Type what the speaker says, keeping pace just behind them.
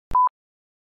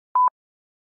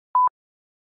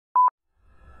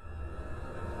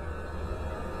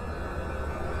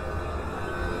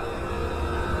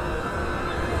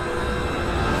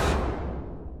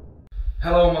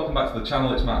Hello and welcome back to the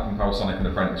channel. It's Mark from Powersonic and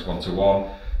Apprentice 121.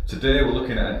 Today we're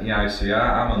looking at an EICR.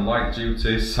 I'm on light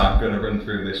duties, so I'm going to run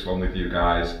through this one with you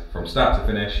guys from start to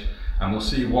finish, and we'll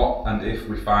see what and if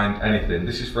we find anything.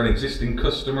 This is for an existing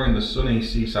customer in the sunny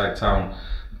seaside town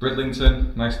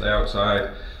Bridlington. Nice day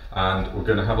outside, and we're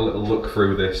going to have a little look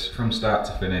through this from start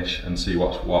to finish and see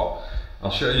what's what. I'll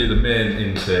show you the main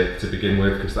intake to begin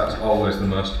with, because that's always the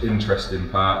most interesting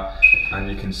part. And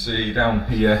you can see down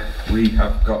here we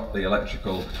have got the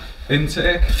electrical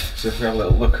intake. So if we have a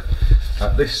little look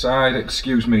at this side,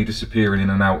 excuse me disappearing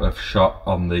in and out of shot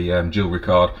on the jewellery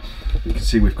cord, you can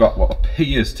see we've got what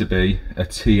appears to be a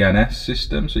TNS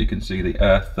system. So you can see the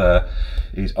earth there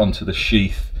is onto the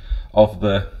sheath of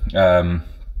the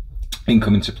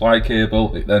incoming supply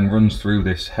cable. It then runs through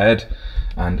this head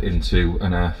and into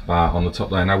an earth bar on the top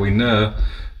there. Now we know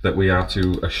that we are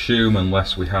to assume,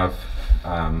 unless we have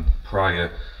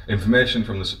prior information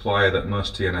from the supplier, that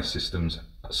most TNS systems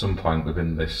at some point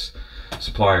within this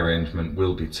supply arrangement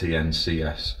will be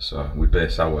TNCS. So we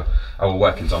base our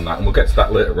workings on that, and we'll get to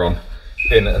that later on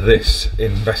in this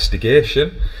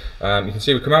investigation. You can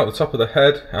see we come out the top of the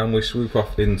head and we swoop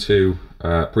off into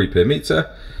prepaid meter,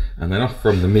 and then off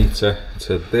from the meter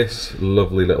to this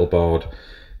lovely little board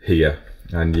here.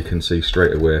 And you can see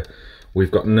straight away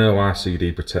we've got no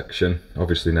RCD protection,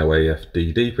 obviously no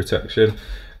AFDD protection,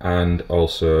 and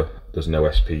also there's no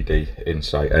SPD in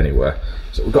sight anywhere.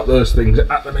 So we've got those things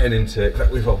at the main intake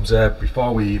that we've observed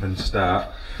before we even start.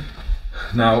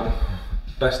 Now,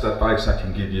 best advice I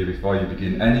can give you before you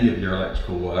begin any of your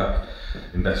electrical work,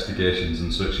 investigations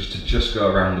and such, is to just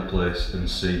go around the place and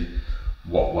see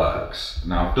what works.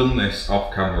 Now, I've done this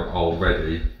off camera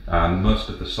already, and most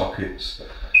of the sockets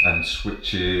and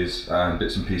switches and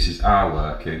bits and pieces are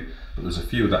working, but there's a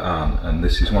few that aren't, and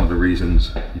this is one of the reasons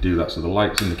you do that. So the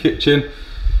lights in the kitchen,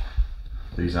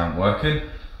 these aren't working.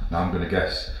 Now I'm going to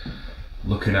guess,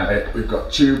 looking at it, we've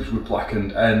got tubes with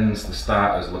blackened ends, the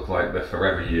starters look like they're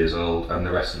forever years old, and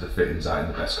the rest of the fittings are in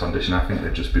the best condition. I think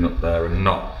they've just been up there and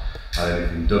not had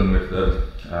anything done with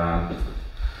them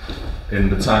in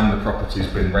the time the property's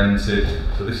been rented.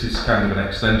 So this is kind of an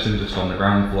extension just on the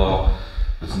ground floor.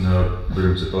 There's no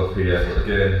rooms above here, but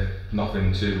again,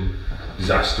 nothing too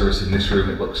disastrous in this room.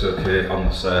 It looks okay on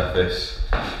the surface.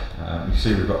 You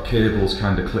see we've got cables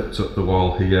kind of clipped up the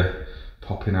wall here,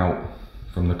 popping out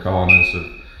from the corners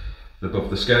of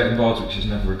above the skirting boards, which is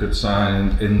never a good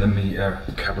sign. In the meter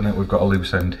cabinet we've got a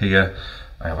loose end here.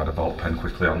 I have had a bolt pen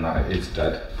quickly on that, it is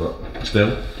dead, but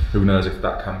still, who knows if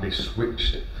that can be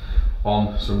switched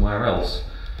on somewhere else.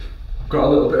 I've got a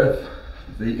little bit of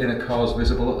the inner cores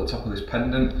visible at the top of this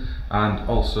pendant, and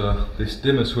also this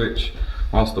dimmer switch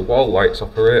whilst the wall lights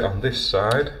operate on this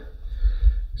side.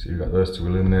 So you've got those to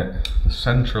illuminate the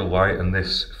central light, and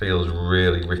this feels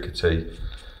really rickety.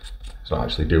 It's not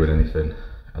actually doing anything,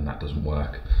 and that doesn't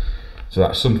work. So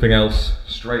that's something else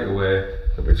straight away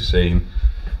that we've seen.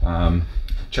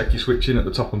 Check your switching at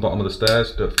the top and bottom of the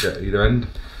stairs, don't forget either end.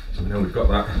 So we know we've got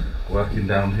that working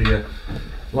down here.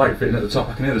 Light fitting at the top,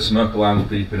 I can hear the smoke alarms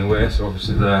beeping away, so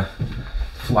obviously they're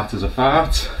flat as a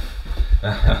fart.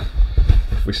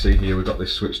 If we see here, we've got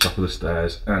this switch top of the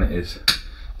stairs, and it is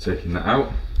taking that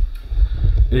out.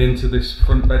 Into this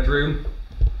front bedroom,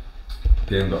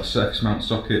 again we've got a surface mount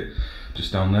socket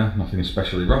just down there. Nothing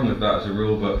especially wrong with that as a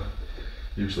rule, but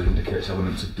usually indicates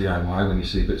elements of DIY when you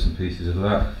see bits and pieces of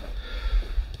that.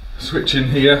 Switch in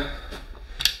here,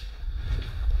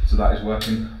 so that is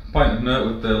working. Point of note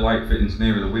with the light fittings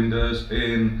nearer the windows,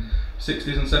 in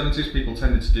 60s and 70s people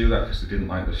tended to do that because they didn't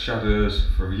like the shadows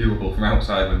viewable from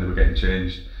outside when they were getting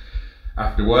changed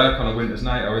after work on a winter's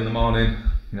night or in the morning.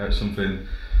 You know, it's something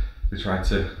they tried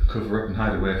to cover up and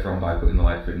hide away from by putting the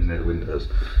light fittings near the windows.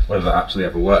 Whether that actually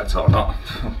ever worked or not,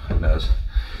 who knows.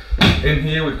 In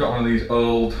here we've got one of these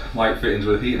old light fittings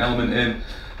with a heating element in.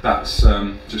 That's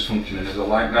just functioning as a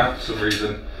light now. For some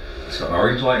reason it's got an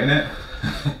orange light in it.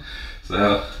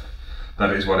 So that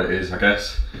is what it is, I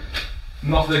guess.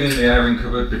 Nothing in the airing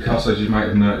cupboard, because as you might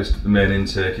have noticed at the main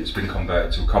intake, it's been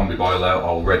converted to a combi boiler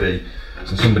already.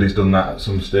 So somebody's done that at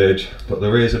some stage, but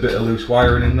there is a bit of loose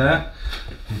wiring in there.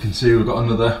 You can see we've got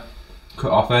another cut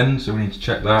off end, so we need to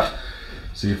check that,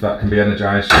 see if that can be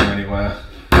energised from anywhere.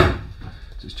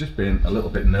 So it's just been a little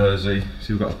bit nosy.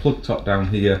 So we've got a plug top down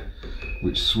here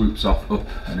which swoops off up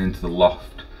and into the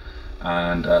loft,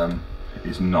 and it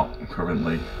is not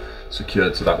currently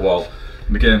secured to that wall.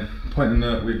 And again, point of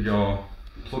note with your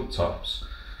plug tops,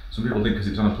 some people think because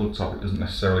it's on a plug top it doesn't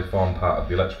necessarily form part of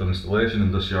the electrical installation,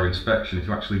 and thus your inspection, if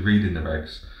you actually read in the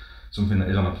regs, something that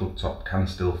is on a plug top can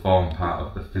still form part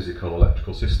of the physical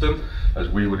electrical system as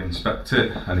we would inspect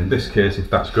it. And in this case, if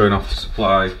that's going off to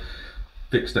supply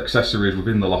fixed accessories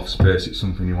within the loft space, it's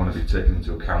something you want to be taking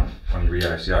into account on your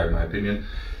EICR, in my opinion.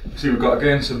 See, we've got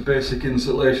again some basic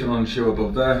insulation on show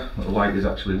above there, but the light is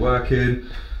actually working,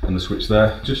 and the switch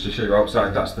there. Just to show you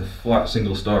outside, that's the flat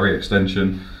single story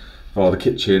extension for the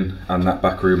kitchen and that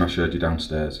back room I showed you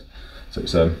downstairs. So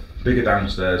it's bigger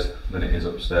downstairs than it is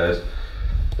upstairs.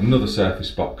 Another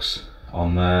surface box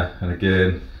on there, and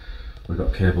again we've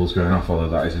got cables going off, although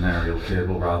that is an aerial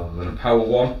cable rather than a power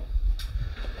one.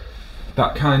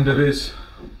 That kind of is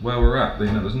where we're at. You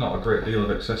know, there's not a great deal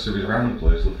of accessories around the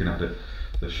place looking at it.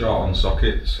 The short on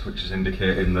sockets, which is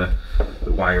indicating the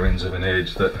wirings of an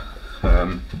age that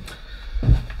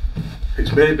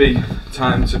it's maybe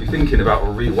time to be thinking about a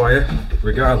rewire,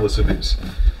 regardless of its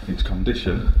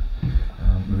condition.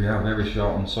 We are very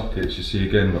short on sockets. You see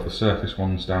again, we've got the surface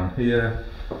ones down here.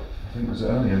 I think there's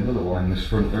only another one in this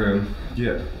front room.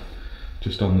 Yeah,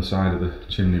 just on the side of the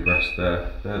chimney breast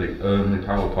there. They're the only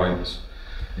power points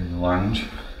in the lounge.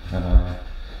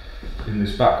 In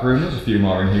this back room, there's a few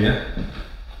more in here.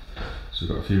 So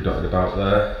we've got a few dotted about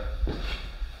there.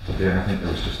 Again, I think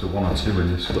there was just the one or two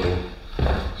in this little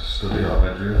study or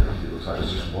bedroom. I think it looks like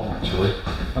there's just one actually.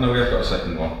 I know we have got a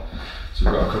second one. So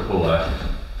we've got a couple there.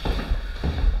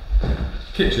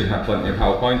 Kitchen had plenty of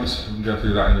power points. We can go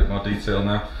through that in a bit more detail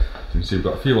now. So you can see we've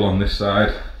got fuel on this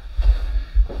side,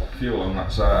 fuel on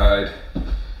that side,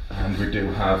 and we do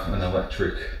have an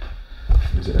electric,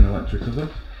 is it an electric oven?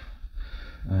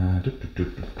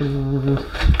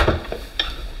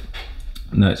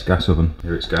 No, it's gas oven.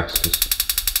 Here it's gas,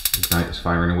 just ignite is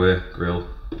firing away, grill,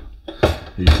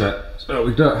 heater. So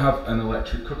we don't have an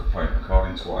electric cooker point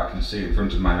according to what I can see in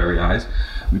front of my very eyes.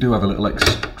 We do have a little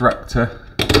extractor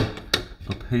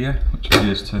up here, which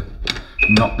appears to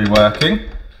not be working.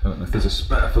 I don't know if there's a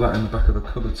spare for that in the back of a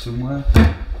cupboard somewhere.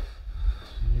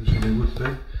 Usually would be.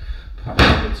 Perhaps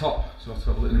at the top, so I'll have to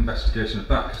have a little investigation of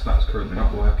that, because that's currently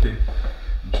not working.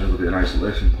 I'm sure there'll be an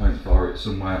isolation point for it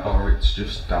somewhere, or it's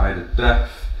just died a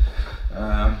death.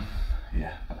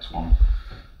 Yeah, that's one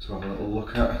to have a little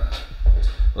look at.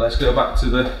 Let's go back to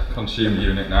the consumer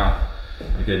unit now.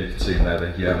 Again, you can see in there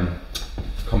the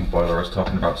combi boiler I was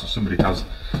talking about, so somebody has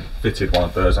fitted one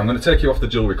of those. I'm going to take you off the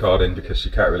dual recording because you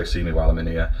can't really see me while I'm in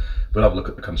here, but have a look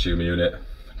at the consumer unit,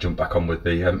 jump back on with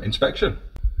the inspection.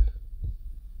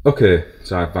 Okay,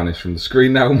 so I've vanished from the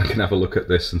screen now, and we can have a look at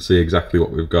this and see exactly what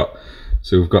we've got.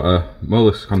 So we've got a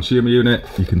Moelis consumer unit.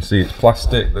 You can see it's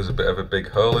plastic. There's a bit of a big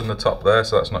hole in the top there,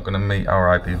 so that's not going to meet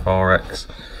our IP4X.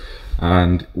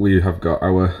 And we have got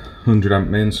our 100 amp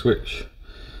main switch,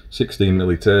 16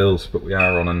 millitails, but we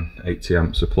are on an 80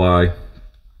 amp supply.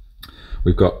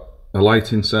 We've got a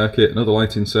lighting circuit, another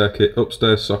lighting circuit,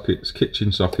 upstairs sockets,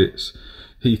 kitchen sockets,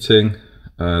 heating,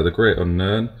 the great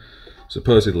unknown,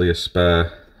 supposedly a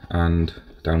spare, and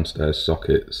downstairs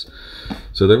sockets.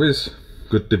 So there is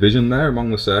good division there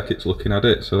among the circuits looking at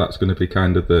it. So that's going to be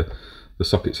kind of the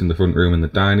sockets in the front room and the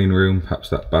dining room, perhaps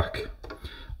that back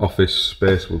office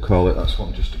space we'll call it. That's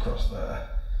one just across there.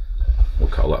 We'll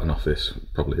call that an office,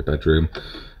 probably a bedroom.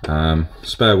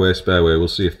 Spare way, we'll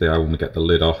see if they are when we get the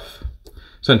lid off.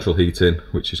 Central heating,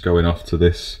 which is going off to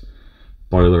this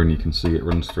boiler, and you can see it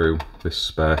runs through this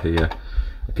spare here.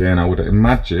 Again, I would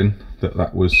imagine that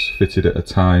that was fitted at a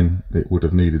time it would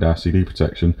have needed RCD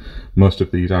protection. Most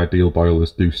of these ideal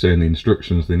boilers do say in the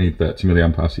instructions they need 30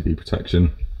 milliamp RCD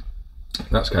protection.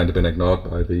 That's kind of been ignored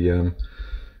by the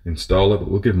installer,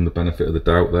 but we'll give them the benefit of the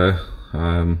doubt there.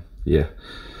 Yeah,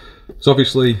 so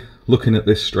obviously looking at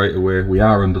this straight away, we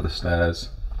are under the stairs.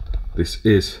 This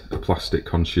is a plastic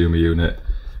consumer unit.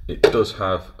 It does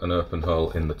have an open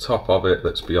hole in the top of it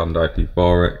that's beyond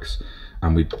IP4X,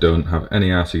 and we don't have any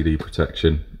RCD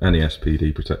protection, any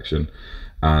SPD protection,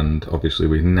 and obviously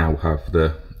we now have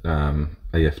the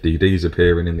AFDDs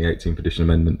appearing in the 18th edition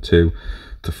amendment to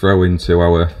throw into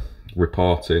our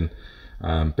reporting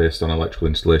based on electrical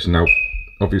installation. Now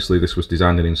obviously this was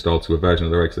designed and installed to a version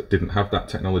of the regs that didn't have that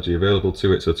technology available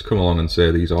to it, so to come along and say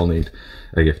these all need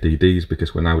AFDDs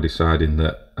because we're now deciding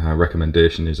that our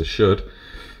recommendation is a should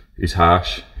is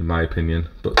harsh in my opinion.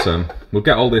 But we'll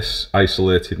get all this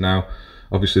isolated now.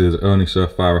 Obviously there's only so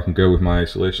far I can go with my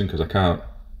isolation because I can't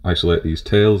isolate these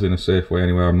tails in a safe way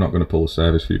anywhere. I'm not going to pull the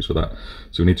service fuse for that.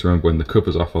 So we need to remember when the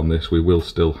cover's off on this, we will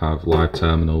still have live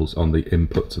terminals on the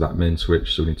input to that main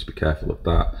switch, so we need to be careful of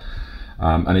that.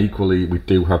 And equally we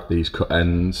do have these cut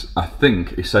ends. I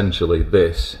think essentially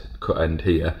this cut end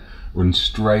here runs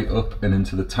straight up and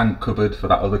into the tank cupboard for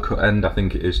that other cut end. I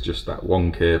think it is just that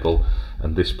one cable,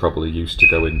 and this probably used to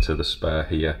go into the spare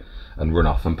here and run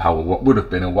off and power what would have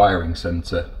been a wiring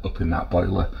centre up in that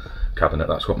boiler cabinet.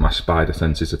 That's what my spider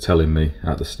senses are telling me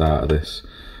at the start of this.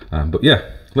 But yeah,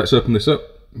 let's open this up.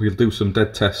 We'll do some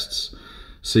dead tests,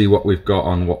 see what we've got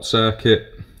on what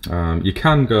circuit. You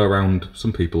can go around,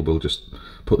 some people will just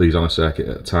put these on a circuit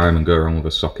at a time and go around with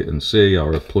a socket and see,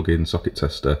 or a plug-in socket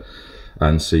tester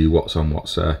and see what's on what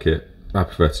circuit. I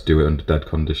prefer to do it under dead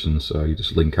conditions, so you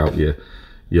just link out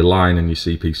your line and your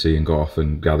CPC and go off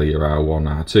and gather your R1,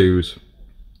 R2s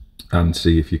and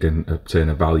see if you can obtain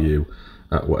a value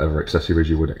at whatever accessories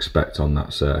you would expect on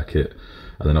that circuit.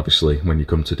 And then obviously when you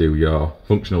come to do your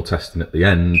functional testing at the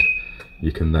end,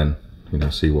 you can then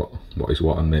see what is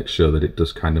what and make sure that it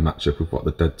does kind of match up with what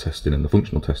the dead testing and the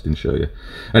functional testing show you.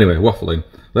 Anyway, waffling,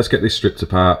 let's get this stripped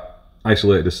apart,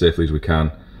 isolated as safely as we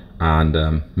can,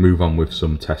 and move on with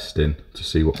some testing to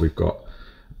see what we've got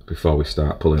before we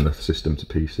start pulling the system to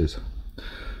pieces.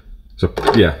 So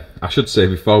yeah, I should say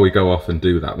before we go off and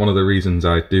do that, one of the reasons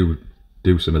I do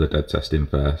some of the dead testing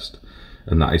first,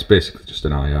 and that is basically just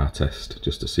an IR test,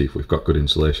 just to see if we've got good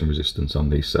insulation resistance on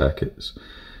these circuits.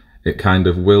 It kind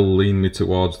of will lean me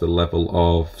towards the level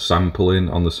of sampling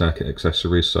on the circuit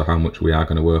accessories, so how much we are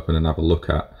going to open and have a look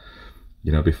at,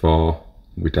 before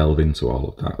we delve into all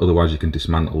of that. Otherwise you can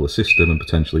dismantle the system and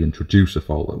potentially introduce a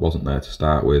fault that wasn't there to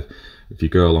start with. If you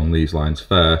go along these lines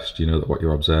first, you know that what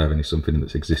you're observing is something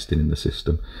that's existing in the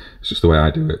system. It's just the way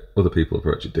I do it. Other people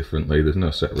approach it differently. There's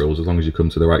no set rules as long as you come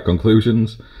to the right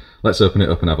conclusions. Let's open it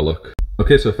up and have a look.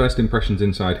 Okay, so first impressions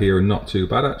inside here are not too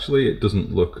bad actually. It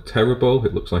doesn't look terrible.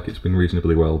 It looks like it's been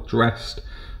reasonably well dressed.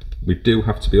 We do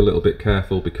have to be a little bit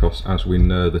careful because, as we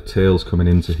know, the tails coming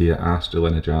into here are still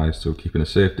energised, so we're keeping a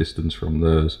safe distance from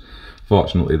those.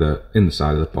 Fortunately, they're in the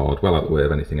side of the board, well out of the way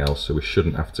of anything else, so we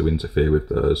shouldn't have to interfere with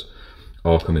those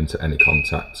or come into any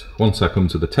contact. Once I come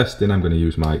to the testing, I'm going to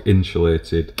use my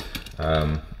insulated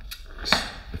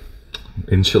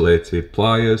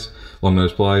pliers, long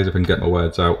nose pliers, if I can get my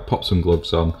words out, pop some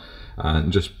gloves on,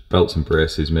 and just belts and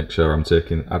braces, make sure I'm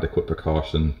taking adequate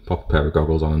precaution, pop a pair of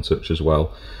goggles on and such as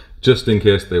well, just in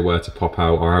case they were to pop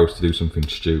out or I was to do something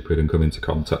stupid and come into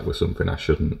contact with something I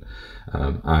shouldn't.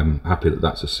 I'm happy that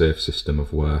that's a safe system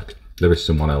of work. There is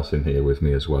someone else in here with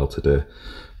me as well today.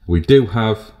 We do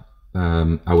have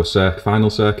our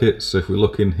final circuits, so if we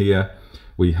look in here,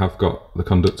 we have got the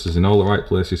conductors in all the right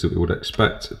places that we would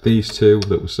expect. These two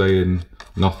that we're saying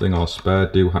nothing or spare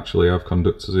do actually have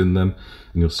conductors in them,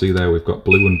 and you'll see there we've got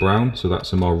blue and brown, so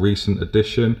that's a more recent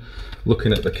addition.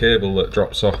 Looking at the cable that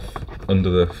drops off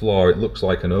under the floor, it looks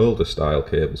like an older style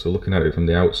cable, so looking at it from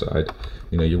the outside,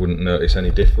 you wouldn't notice any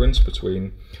difference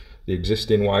between the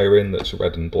existing wiring that's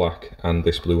red and black and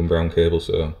this blue and brown cable,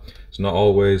 so it's not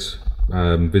always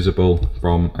visible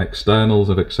from externals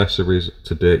of accessories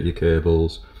to date your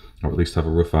cables, or at least have a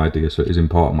rough idea. So it is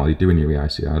important while you're doing your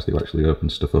EICRs that you actually open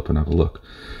stuff up and have a look,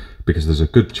 because there's a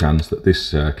good chance that this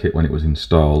circuit, when it was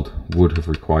installed, would have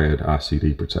required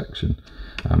RCD protection.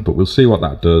 But we'll see what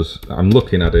that does. I'm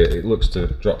looking at it, it looks to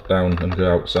drop down and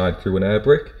go outside through an air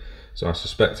brick, so I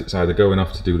suspect it's either going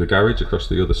off to do the garage across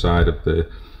the other side of the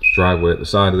driveway at the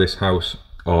side of this house,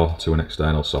 or to an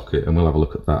external socket, and we'll have a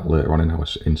look at that later on in our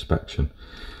inspection.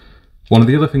 One of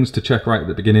the other things to check right at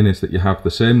the beginning is that you have the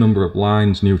same number of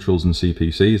lines, neutrals and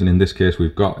CPCs, and in this case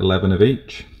we've got 11 of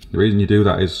each. The reason you do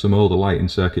that is some older lighting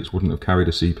circuits wouldn't have carried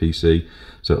a CPC,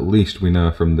 so at least we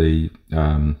know from the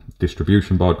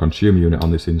distribution board consumer unit on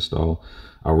this install,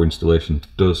 our installation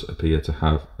does appear to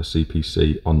have a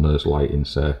CPC on those lighting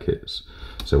circuits.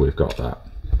 So we've got that.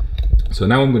 So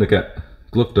now I'm going to get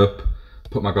gloved up,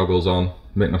 put my goggles on,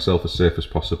 make myself as safe as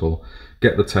possible,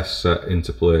 get the test set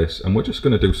into place, and we're just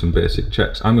going to do some basic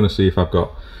checks. I'm going to see if I've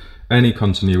got any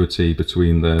continuity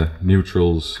between the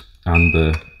neutrals and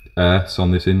the earths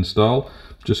on this install.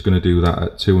 I'm just going to do that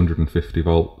at 250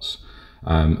 volts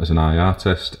as an IR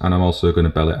test, and I'm also going to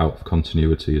bell it out for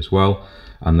continuity as well,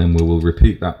 and then we will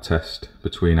repeat that test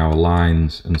between our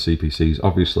lines and CPCs.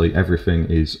 Obviously everything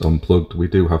is unplugged. We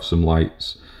do have some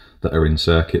lights that are in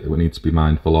circuit that we need to be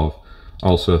mindful of.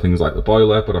 Also things like the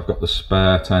boiler, but I've got the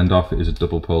spare turned off. It is a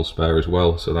double pole spare as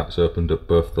well, so that's opened up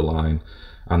both the line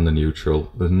and the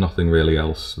neutral. There's nothing really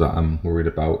else that I'm worried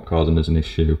about causing us an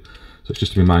issue, so it's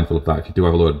just to be mindful of that. If you do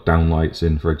have a load of downlights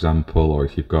in, for example, or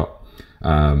if you've got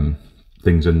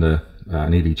things in the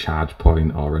an EV charge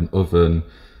point or an oven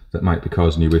that might be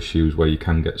causing you issues where you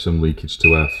can get some leakage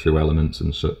to earth through elements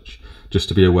and such, just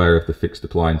to be aware of the fixed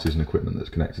appliances and equipment that's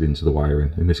connected into the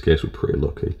wiring. In this case we're pretty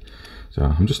lucky. So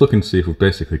I'm just looking to see if we've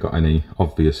basically got any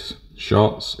obvious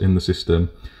shorts in the system,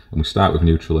 and we start with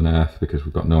neutral and earth because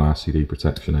we've got no RCD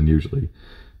protection, and usually,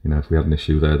 if we had an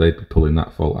issue there, they'd be pulling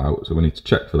that fault out, so we need to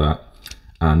check for that.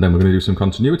 And then we're going to do some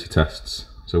continuity tests.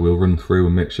 So we'll run through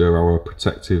and make sure our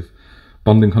protective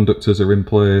bonding conductors are in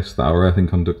place, that our earthing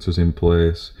conductors in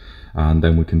place, and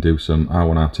then we can do some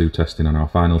R1, R2 testing on our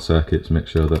final circuits, make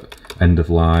sure that end of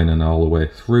line and all the way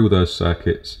through those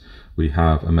circuits we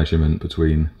have a measurement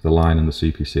between the line and the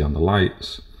CPC on the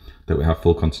lights, that we have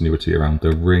full continuity around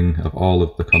the ring of all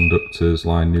of the conductors,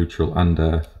 line, neutral and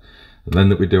earth, and then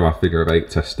that we do our figure of 8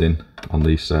 testing on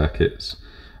these circuits,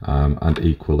 and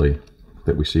equally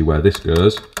that we see where this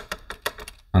goes,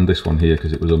 and this one here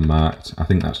because it was unmarked. I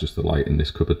think that's just the light in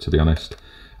this cupboard, to be honest,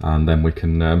 and then we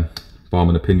can form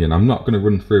an opinion. I'm not going to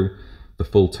run through the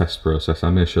full test process.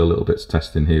 I may show little bits of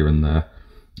testing here and there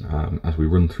as we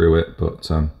run through it, but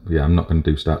yeah, I'm not going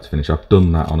to do start to finish. I've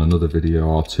done that on another video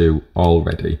or two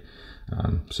already,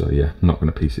 so yeah, I'm not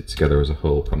going to piece it together as a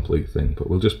whole complete thing, but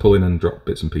we'll just pull in and drop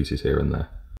bits and pieces here and there.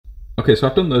 Okay, so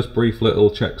I've done those brief little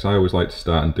checks I always like to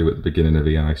start and do at the beginning of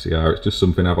EICR. It's just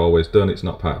something I've always done. It's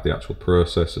not part of the actual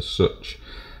process as such,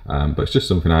 but it's just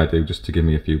something I do just to give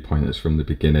me a few pointers from the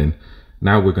beginning.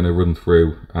 Now we're going to run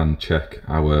through and check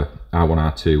our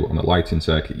R1, R2 on a lighting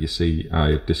circuit. You see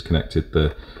I've disconnected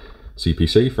the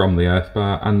CPC from the earth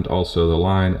bar and also the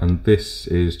line, and this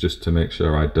is just to make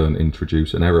sure I don't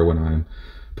introduce an error when I'm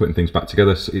putting things back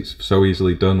together. It's so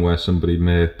easily done where somebody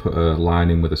may put a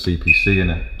line in with a CPC in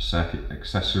a circuit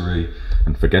accessory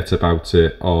and forget about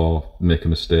it, or make a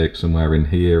mistake somewhere in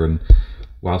here, and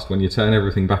whilst when you turn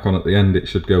everything back on at the end it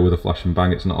should go with a flash and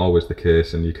bang, it's not always the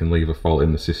case, and you can leave a fault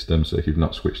in the system, so if you've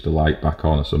not switched the light back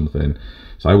on or something.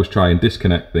 So I always try and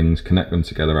disconnect things, connect them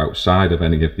together outside of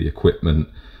any of the equipment,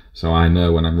 so I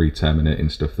know when I'm re-terminating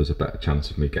stuff there's a better chance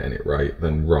of me getting it right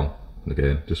than wrong.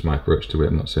 Again, just my approach to it.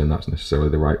 I'm not saying that's necessarily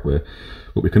the right way,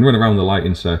 but we can run around the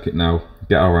lighting circuit now,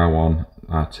 get our R1,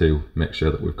 R2, make sure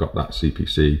that we've got that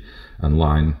CPC and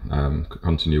line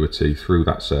continuity through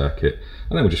that circuit,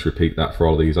 and then we'll just repeat that for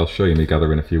all these. I'll show you me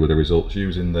gathering a few of the results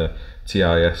using the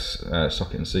TIS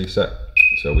socket and C set,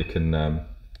 so we can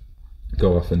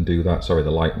go off and do that. Sorry, the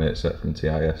Lightmate set from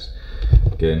TIS,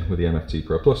 again with the MFT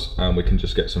Pro Plus, and we can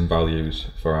just get some values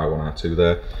for R1, R2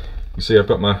 there. You see I've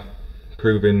got my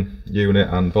proving unit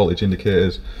and voltage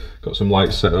indicators, got some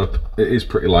lights set up. It is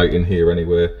pretty light in here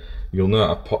anyway. You'll note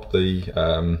I've popped the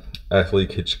earth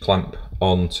leakage clamp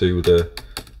onto the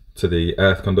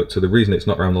earth conductor. The reason it's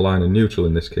not around the line and neutral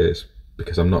in this case,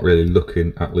 because I'm not really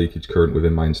looking at leakage current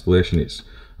within my installation. It's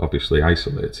obviously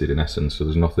isolated in essence, so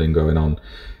there's nothing going on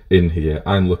in here.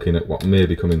 I'm looking at what may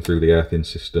be coming through the earthing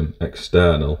system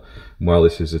external, and while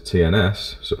this is a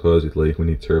TNS, supposedly we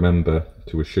need to remember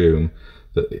to assume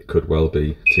that it could well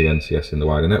be TNCS in the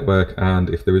wider network, and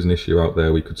if there is an issue out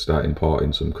there we could start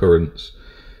importing some currents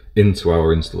into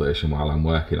our installation while I'm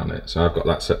working on it. So I've got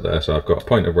that set there, so I've got a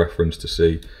point of reference to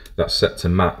see that's set to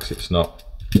max. It's not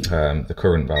the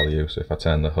current value, so if I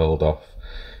turn the hold off,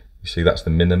 you see that's the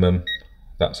minimum,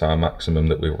 that's our maximum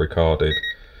that we've recorded.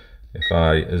 If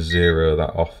I zero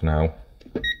that off now,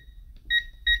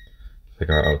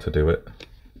 figure out how to do it.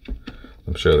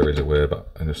 I'm sure there is a way,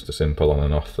 but just a simple on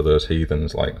and off for those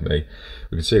heathens like me.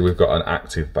 We can see we've got an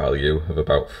active value of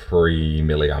about 3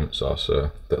 milliamps or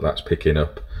so that's picking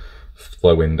up,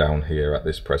 flowing down here at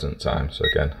this present time. So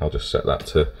again, I'll just set that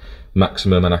to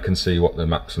maximum, and I can see what the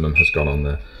maximum has gone on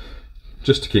there,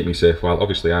 just to keep me safe. While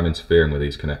obviously I'm interfering with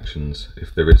these connections,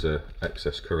 if there is a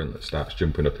excess current that starts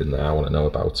jumping up in there, I want to know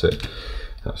about it.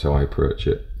 That's how I approach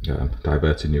it.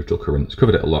 Diverted neutral currents,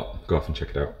 covered it a lot, go off and check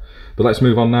it out. But let's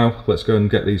move on now. Let's go and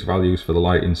get these values for the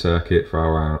lighting circuit for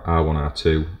our R1,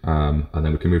 R2, and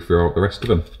then we can move through all the rest of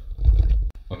them.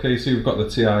 Okay, so we've got the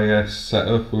TIS set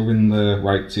up. We're in the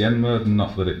right TN mode,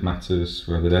 not that it matters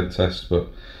for the dead test, but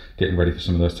getting ready for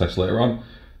some of those tests later on.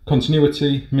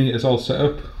 Continuity meters all set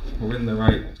up. We're in the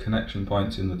right connection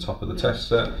points in the top of the test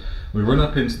set. We run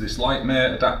up into this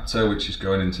Lightmate adapter, which is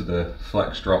going into the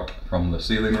flex drop from the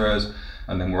ceiling rails,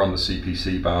 and then we're on the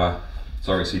CPC bar,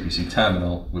 sorry, CPC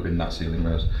terminal within that ceiling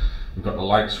rails. We've got the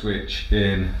light switch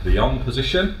in the on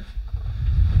position.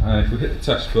 If we hit the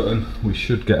test button, we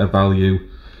should get a value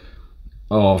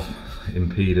of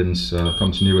impedance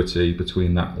continuity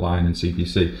between that line and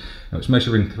CPC. Now it's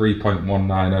measuring 3.19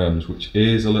 ohms, which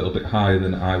is a little bit higher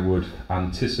than I would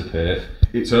anticipate.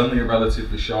 It's only a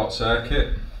relatively short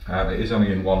circuit. It is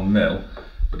only in 1 mil,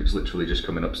 but it's literally just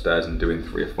coming upstairs and doing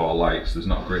 3 or 4 lights. There's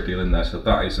not a great deal in there, so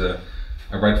that is a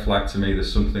red flag to me.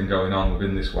 There's something going on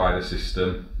within this wider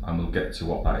system, and we'll get to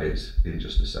what that is in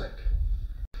just a sec.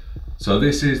 So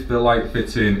this is the light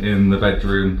fitting in the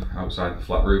bedroom outside the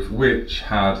flat roof, which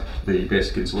had the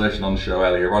basic insulation on show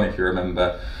earlier on, if you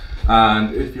remember.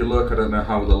 And if you look, I don't know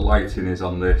how the lighting is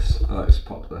on this. Let's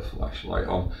pop the flashlight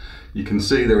on. You can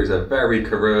see there is a very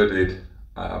corroded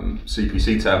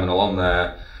CPC terminal on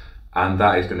there, and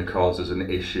that is going to cause us an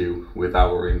issue with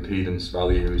our impedance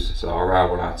values, so our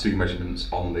R1, R2 measurements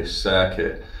on this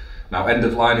circuit. Now, end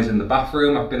of line is in the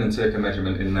bathroom. I've been and taken a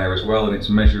measurement in there as well, and it's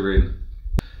measuring,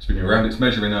 spinning around, it's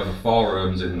measuring over 4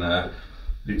 ohms in there.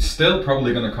 It's still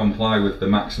probably going to comply with the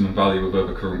maximum value of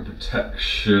overcurrent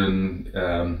protection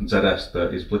ZS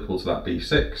that is applicable to that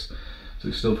B6. So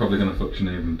it's still probably going to function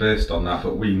even based on that,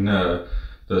 but we know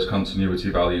those continuity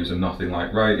values are nothing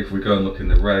like right. If we go and look in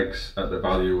the regs at the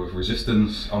value of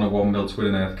resistance on a 1mm twin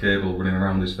and earth cable running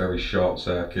around this very short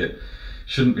circuit,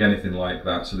 shouldn't be anything like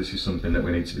that. So this is something that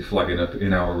we need to be flagging up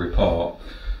in our report.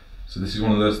 So this is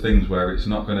one of those things where it's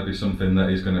not going to be something that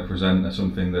is going to present as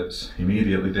something that's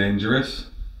immediately dangerous.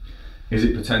 Is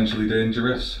it potentially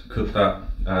dangerous? Could that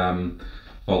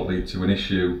fault lead to an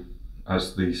issue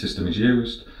as the system is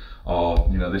used? Or,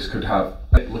 you know, this could have,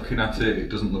 looking at it, it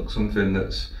doesn't look something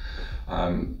that's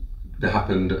that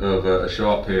happened over a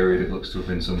short period. It looks to have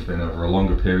been something over a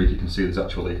longer period. You can see there's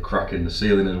actually a crack in the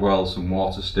ceiling as well, some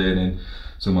water staining.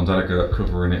 Someone's had a go at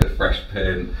covering it with fresh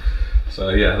paint. So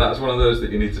yeah, that's one of those that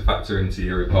you need to factor into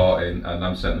your reporting, and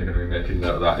I'm certainly going to be making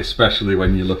note of that, especially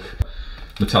when you look at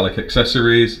metallic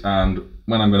accessories. And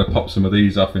when I'm going to pop some of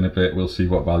these off in a bit, we'll see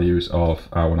what values of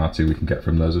R1, R2 we can get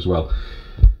from those as well.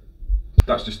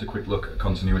 That's just a quick look at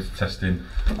continuity testing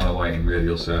on a lighting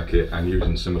radial circuit and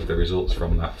using some of the results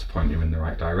from that to point you in the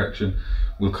right direction.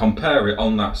 We'll compare it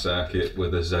on that circuit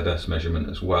with a ZS measurement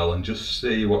as well and just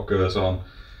see what goes on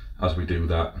as we do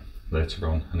that later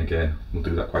on. And again, we'll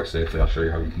do that quite safely. I'll show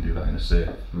you how you can do that in a safe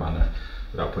manner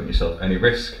without putting yourself at any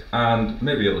risk, and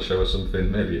maybe it'll show us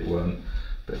something, maybe it won't.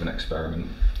 Bit of an experiment.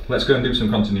 Let's go and do some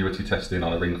continuity testing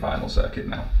on a ring final circuit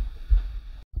now.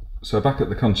 So back at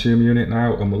the consumer unit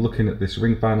now, and we're looking at this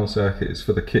ring final circuit. It's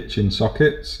for the kitchen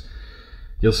sockets.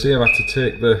 You'll see I've had to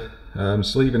take the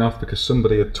sleeving off because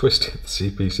somebody had twisted the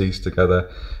CPCs together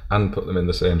and put them in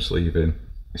the same sleeving.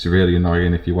 It's really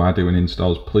annoying. If you are doing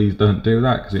installs, please don't do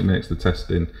that because it makes the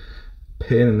testing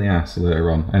pain in the ass later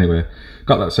on. Anyway,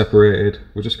 got that separated.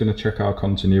 We're just going to check our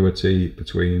continuity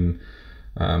between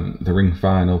the ring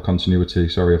final continuity,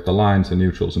 of the lines, the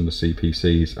neutrals and the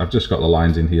CPCs. I've just got the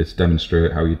lines in here to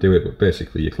demonstrate how you do it, but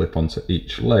basically you clip onto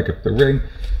each leg of the ring,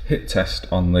 hit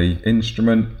test on the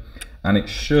instrument, and it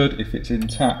should, if it's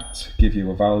intact, give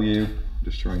you a value.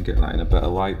 Just try and get that in a better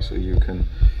light so you can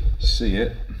see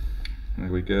it. There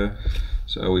we go.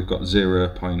 So we've got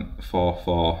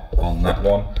 0.44 on that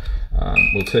one.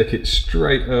 We'll take it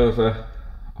straight over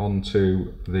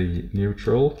onto the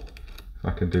neutral. I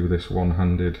can do this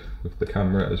one-handed with the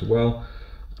camera as well.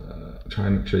 Try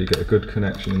and make sure you get a good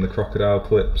connection in the crocodile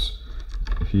clips.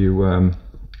 If you, oh,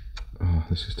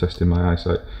 this is testing my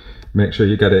eyesight. Make sure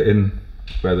you get it in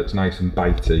where it's nice and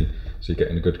bitey, so you're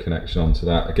getting a good connection onto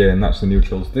that. Again, that's the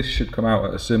neutrals. This should come out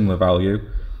at a similar value.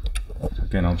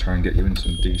 Again, I'll try and get you in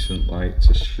some decent light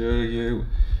to show you.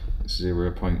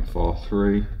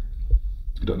 0.43.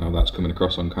 I don't know if that's coming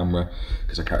across on camera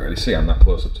because I can't really see. I'm that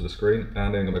close up to the screen, and I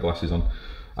haven't got my glasses on.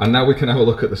 And now we can have a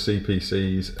look at the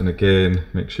CPCs, and again,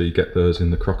 make sure you get those in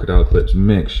the crocodile clips.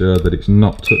 Make sure that it's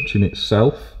not touching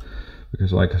itself,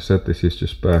 because like I said, this is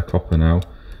just bare copper now,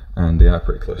 and they are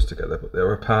pretty close together, but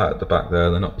they're apart at the back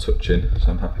there, they're not touching, so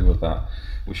I'm happy with that.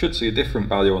 We should see a different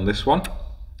value on this one.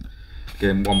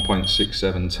 Again,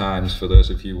 1.67 times for those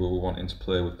of you who are wanting to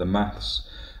play with the maths.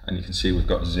 And you can see we've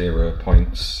got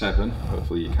 0.7,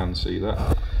 hopefully you can see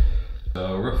that.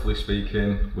 So roughly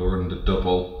speaking, we're under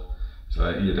double. So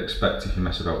you'd expect if you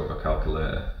mess about with a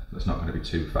calculator, that's not going to be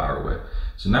too far away.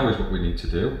 So now is what we need to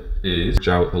do is edge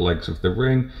out the legs of the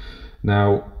ring.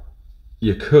 Now,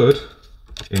 you could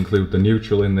include the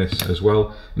neutral in this as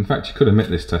well. In fact, you could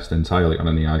omit this test entirely on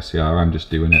an EICR. I'm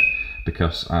just doing it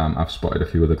because I've spotted a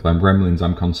few of the gremlins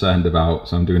I'm concerned about,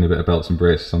 so I'm doing a bit of belts and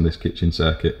braces on this kitchen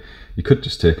circuit. You could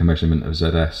just take a measurement of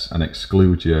ZS and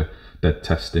exclude your dead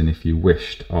testing if you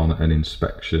wished on an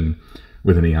inspection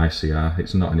with an EICR.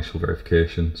 It's not initial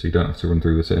verification, so you don't have to run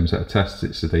through the same set of tests.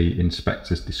 It's the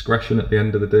inspector's discretion at the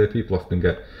end of the day. People often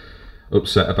get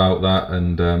upset about that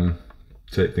and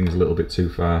take things a little bit too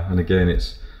far. And again,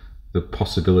 it's the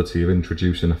possibility of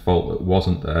introducing a fault that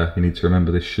wasn't there. You need to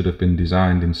remember this should have been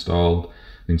designed, installed,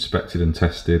 inspected and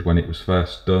tested when it was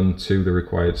first done to the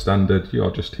required standard.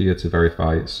 You're just here to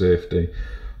verify its safety.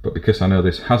 But because I know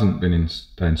this hasn't been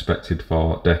inspected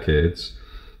for decades,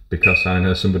 because I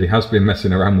know somebody has been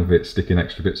messing around with it, sticking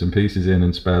extra bits and pieces in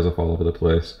and spares off all over the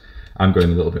place, I'm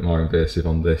going a little bit more invasive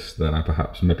on this than I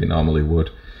perhaps maybe normally would.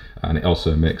 And it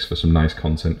also makes for some nice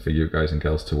content for you guys and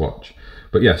girls to watch.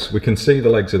 But yes, we can see the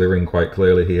legs of the ring quite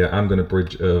clearly here. I'm going to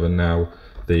bridge over now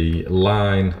the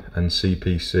line and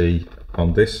CPC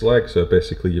on this leg. So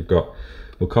basically you've got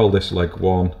We'll call this leg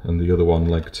 1 and the other one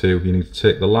leg 2. You need to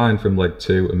take the line from leg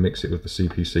 2 and mix it with the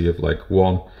CPC of leg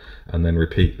 1, and then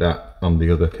repeat that on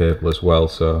the other cable as well.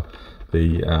 So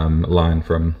the line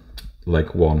from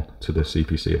leg 1 to the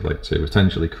CPC of leg 2,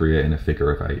 essentially creating a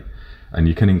figure of 8. And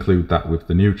you can include that with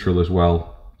the neutral as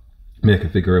well. Make a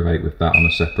figure of 8 with that on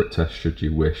a separate test should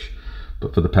you wish.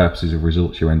 But for the purposes of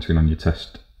results you're entering on your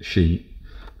test sheet,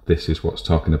 this is what's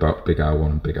talking about big R1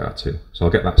 and big R2. So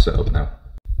I'll get that set up now.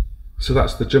 So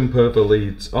that's the jump over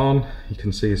leads on. You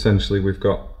can see essentially we've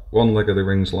got one leg of the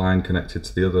rings line connected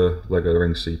to the other leg of the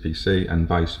rings CPC and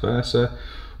vice versa.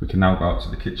 We can now go out to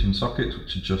the kitchen sockets,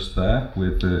 which are just there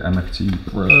with the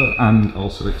MFT Pro and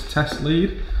also its test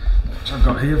lead, which I've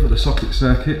got here for the socket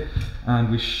circuit. And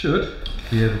we should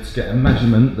be able to get a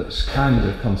measurement that's kind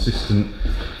of consistent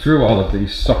through all of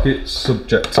these sockets,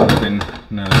 subject to having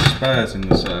no spares in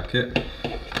the circuit.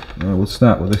 We'll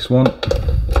start with this one.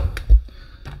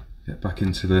 Get back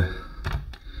into the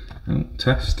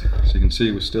test. So you can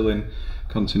see we're still in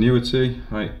continuity.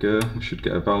 Right, go. We should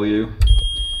get a value,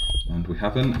 and we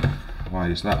haven't. Why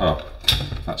is that? Oh,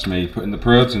 that's me putting the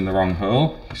probes in the wrong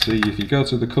hole. You see, if you go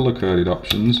to the colour coded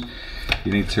options,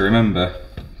 you need to remember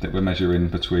that we're measuring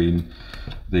between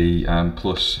the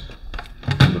plus,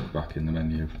 look back in the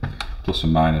menu, plus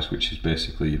and minus, which is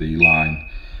basically the line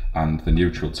and the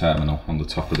neutral terminal on the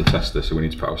top of the tester. So we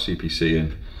need to put our CPC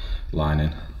in, line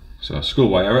in. So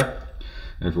schoolboy error,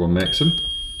 everyone makes them.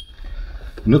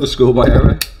 Another schoolboy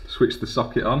error, switch the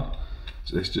socket on.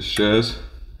 So this just shows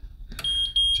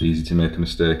it's easy to make a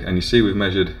mistake. And you see we've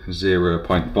measured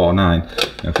 0.49. Now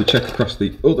if we check across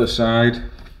the other side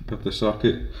of the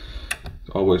socket, it's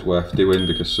always worth doing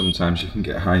because sometimes you can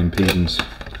get high impedance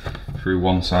through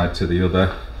one side to the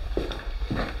other.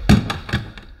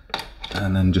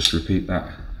 And then just repeat that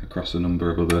across a number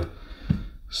of other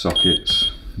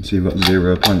sockets. You see we've got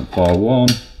 0.41.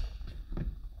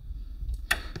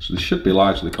 So this should be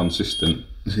largely consistent.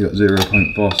 You see you've got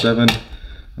 0.47.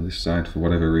 And this side, for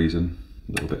whatever reason,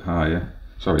 a little bit higher,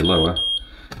 sorry, lower,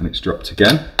 and it's dropped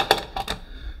again.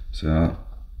 So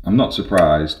I'm not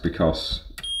surprised because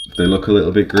they look a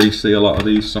little bit greasy, a lot of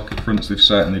these socket fronts. They've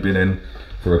certainly been in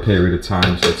for a period of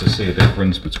time, so to see a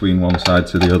difference between one side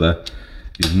to the other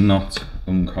is not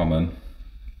uncommon.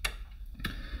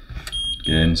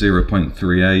 Again,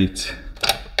 0.38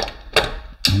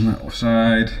 on that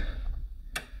side,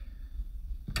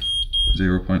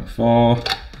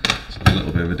 0.4, so a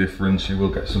little bit of a difference. You will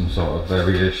get some sort of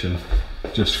variation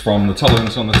just from the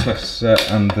tolerance on the test set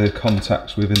and the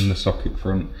contacts within the socket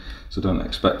front, so don't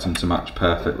expect them to match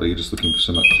perfectly. You're just looking for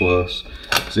something close.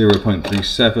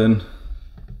 0.37,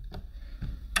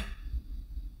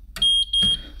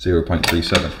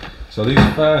 0.37. So these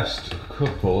first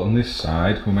couple on this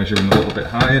side we're measuring a little bit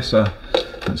higher, so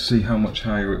let's see how much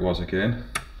higher it was again.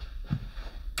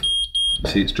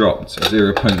 See, it's dropped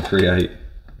 0.38.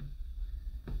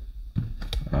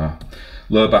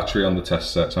 Low battery on the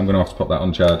test set, so I'm going to have to put that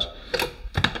on charge.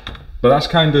 But that's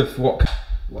kind of what,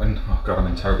 oh god, I'm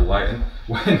in terrible lighting.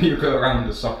 When you go around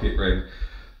the socket ring,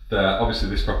 obviously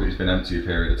this property's been empty a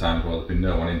period of time as well. There's been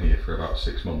no one in here for about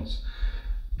 6 months.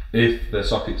 If the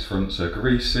socket's fronts are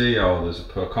greasy or there's a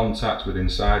poor contact with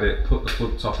inside it, put the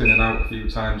plug top in and out a few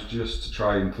times just to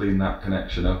try and clean that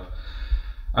connection up.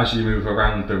 As you move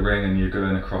around the ring and you're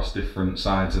going across different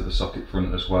sides of the socket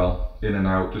front as well, in and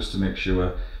out, just to make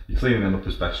sure you're cleaning them up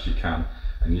as best you can.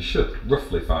 And you should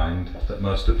roughly find that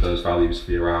most of those values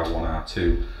for your R1,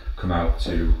 R2 come out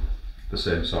to the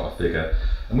same sort of figure.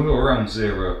 And we were around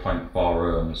 0.4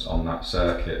 ohms on that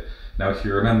circuit. Now if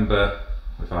you remember,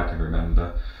 if I can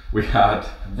remember, we had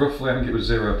roughly, I think it was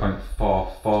 0.44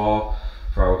 for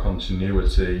our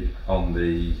continuity on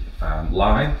the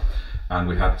line, and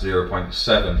we had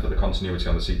 0.7 for the continuity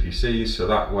on the CPCs, so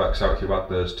that works out, if you add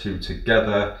those two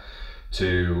together,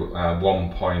 to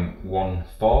 1.14.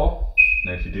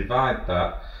 Now if you divide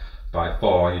that by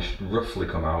 4, you should roughly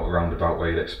come out around about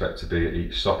where you'd expect to be at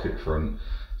each socket front.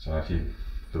 So if you,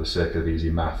 for the sake of easy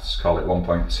maths, call it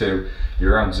 1.2,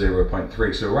 you're around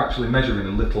 0.3, so we're actually measuring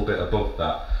a little bit above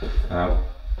that.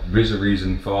 There is a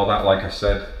reason for that. Like I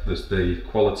said, there's the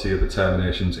quality of the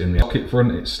terminations in the socket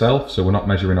front itself, so we're not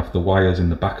measuring off the wires in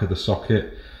the back of the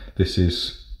socket. This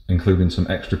is including some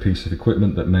extra piece of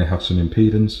equipment that may have some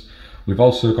impedance. We've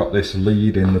also got this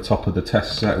lead in the top of the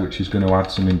test set, which is going to add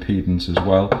some impedance as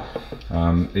well.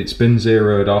 It's been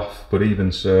zeroed off, but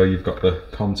even so, you've got the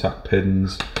contact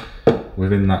pins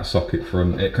within that socket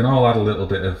front. It can all add a little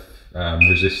bit of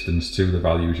resistance to the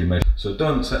values you measure. So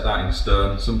don't set that in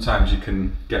stone. Sometimes you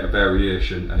can get a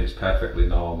variation and it's perfectly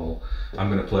normal. I'm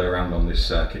going to play around on this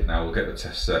circuit now. We'll get the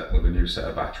test set with a new set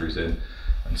of batteries in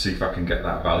and see if I can get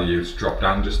that value to drop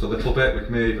down just a little bit. We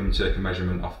may even take a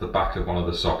measurement off the back of one of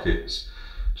the sockets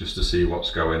just to see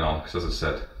what's going on, because as I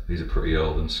said, these are pretty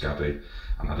old and scabby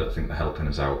and I don't think they're helping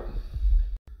us out.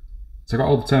 So I've got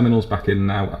all the terminals back in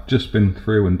now. I've just been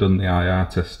through and done the IR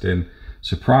testing.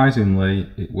 Surprisingly,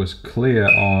 it was clear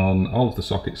on all of the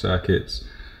socket circuits,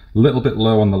 a little bit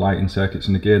low on the lighting circuits,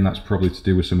 and again that's probably to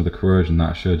do with some of the corrosion that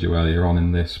I showed you earlier on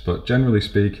in this, but generally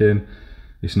speaking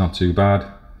it's not too bad.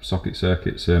 Socket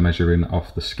circuits are measuring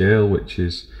off the scale, which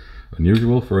is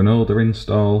unusual for an older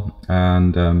install,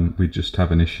 and we just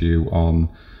have an issue on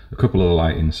a couple of the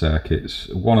lighting circuits.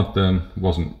 One of them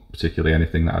wasn't particularly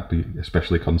anything that I'd be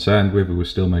especially concerned with. We were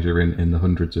still measuring in the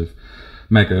hundreds of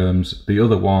megohms. The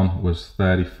other one was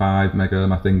 35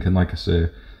 megohm, I think, and like I say,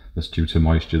 that's due to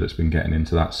moisture that's been getting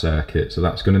into that circuit, so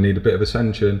that's going to need a bit of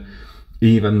ascension,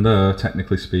 even though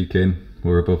technically speaking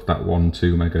we're above that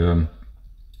 1-2 megohm,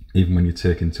 even when you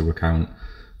take into account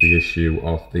the issue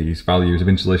of these values of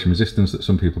insulation resistance that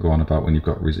some people go on about when you've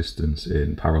got resistance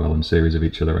in parallel and series of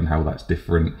each other and how that's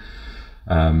different.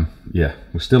 Yeah,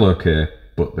 we're still okay,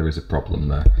 but there is a problem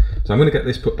there. So I'm going to get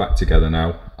this put back together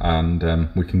now, and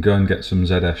we can go and get some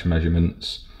ZS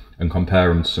measurements and compare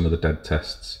them to some of the dead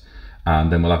tests,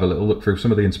 and then we'll have a little look through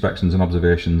some of the inspections and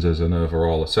observations as an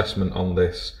overall assessment on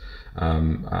this,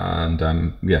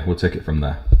 yeah, we'll take it from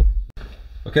there.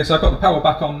 Okay, so I've got the power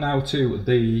back on now to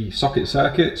the socket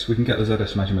circuits. We can get the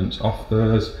ZS measurements off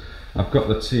those. I've got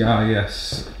the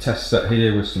TIS test set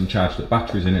here with some charged up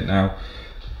batteries in it now.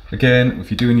 Again, if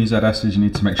you're doing your ZS's, you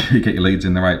need to make sure you get your leads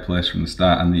in the right place from the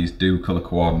start, and these do colour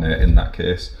coordinate in that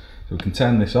case. So we can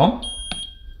turn this on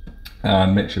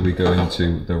and make sure we go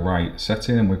into the right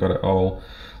setting and we've got it all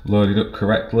loaded up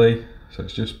correctly. So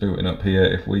it's just booting up here.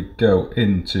 If we go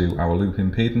into our loop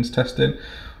impedance testing,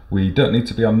 we don't need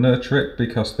to be on no trip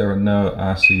because there are no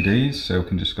RCDs, so we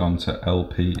can just go on to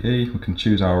LPE. We can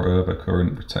choose our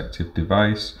overcurrent protective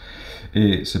device.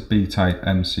 It's a B-type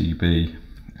MCB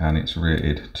and it's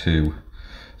rated to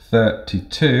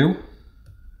 32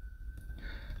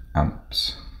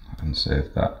 amps, and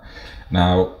save that.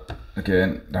 Now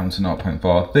again, down to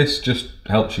 0.4. This just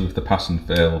helps you with the pass and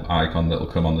fail icon that will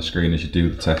come on the screen as you do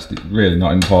the test. It's really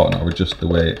not important or adjust the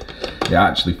way it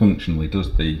actually functionally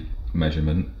does the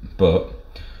measurement, but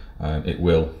it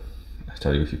will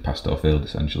tell you if you've passed or failed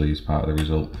essentially as part of the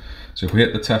result. So if we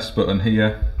hit the test button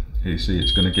here, you see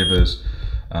it's going to give us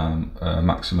a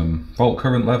maximum fault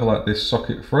current level at this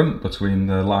socket front between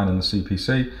the line and the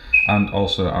CPC, and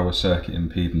also our circuit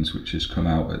impedance, which has come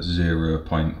out at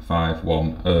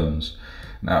 0.51 ohms.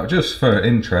 Now just for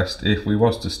interest, if we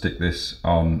was to stick this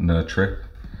on no trip,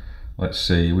 let's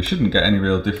see, we shouldn't get any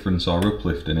real difference or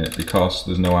uplift in it because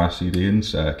there's no RCD in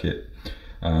circuit,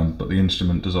 but the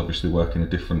instrument does obviously work in a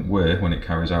different way when it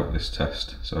carries out this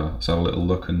test. So let's have a little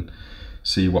look and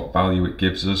see what value it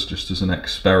gives us just as an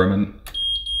experiment,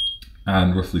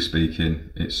 and roughly speaking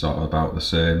it's sort of about the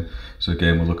same. So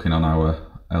again, we're looking on our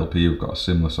LP, we've got a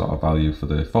similar sort of value for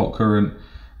the fault current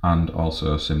and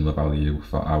also a similar value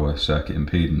for our circuit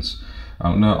impedance.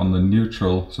 Note on the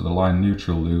neutral, so the line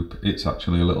neutral loop, it's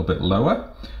actually a little bit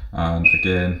lower, and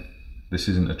again this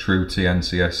isn't a true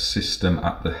TNCS system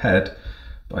at the head,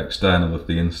 but external of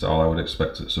the install I would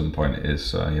expect at some point it is.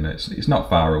 So you know, it's not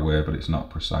far away, but it's not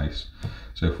precise.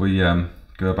 So if we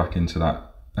go back into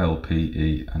that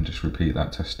LPE and just repeat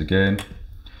that test again,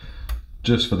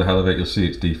 just for the hell of it, you'll see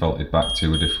it's defaulted back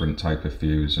to a different type of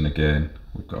fuse, and again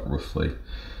we've got roughly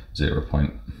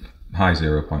high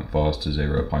 0.4s to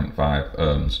 0.5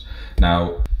 ohms.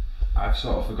 Now I've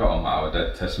sort of forgotten our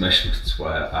dead test measurements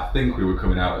were. I think we were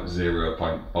coming out at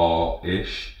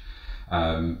 0.4-ish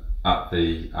at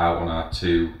the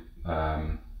R1,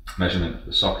 R2 measurement at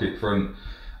the socket front,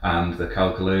 and the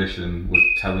calculation was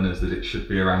telling us that it should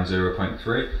be around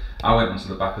 0.3. I went onto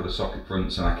the back of the socket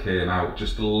fronts and I came out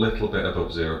just a little bit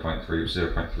above 0.3, it was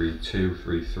 0.32,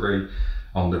 33.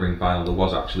 On the ring vinyl there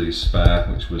was actually a spare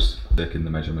which was taking the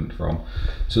measurement from.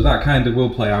 So that kind of will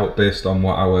play out based on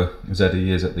what our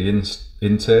ZE is at the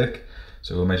intake.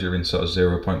 So we're measuring sort of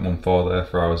 0.14 there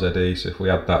for our ZE, so if we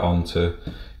add that on to,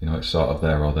 you know, it's sort of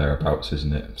there or thereabouts,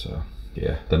 isn't it? So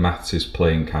yeah, the maths is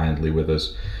playing kindly with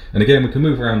us. And again, we can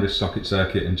move around this socket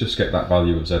circuit and just get that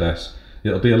value of ZS.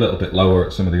 It'll be a little bit lower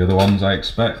at some of the other ones I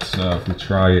expect, so if we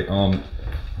try it on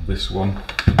this one,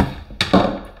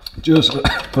 just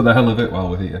for the hell of it while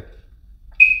we're here,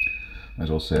 might as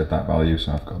well save that value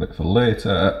so I've got it for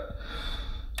later.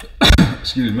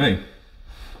 Excuse me.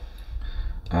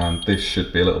 And this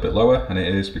should be a little bit lower, and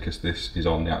it is because this is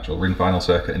on the actual ring vinyl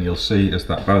circuit, and you'll see as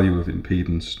that value of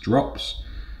impedance drops,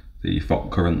 the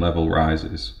fault current level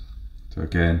rises. So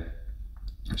again,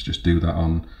 Let's just do that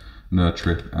on no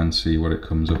trip and see what it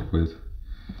comes up with.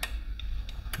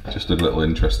 Just a little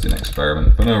interesting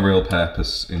experiment for no real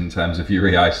purpose in terms of your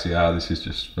EICR. This is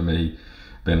just for me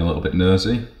being a little bit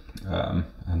nosy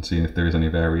and seeing if there is any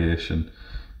variation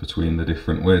between the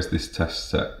different ways this test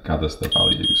set gathers the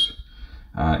values.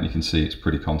 And you can see it's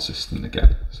pretty consistent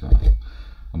again.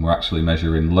 And we're actually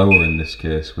measuring lower in this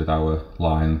case with our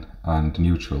line and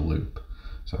neutral loop.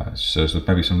 So there's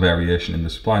maybe some variation in the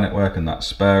supply network and that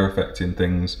spare affecting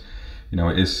things. You know,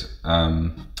 it is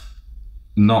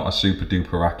not a super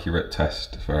duper accurate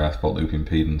test for earth fault loop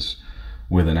impedance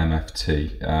with an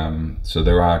MFT. So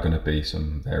there are going to be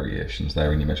some variations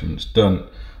there in your measurements. Don't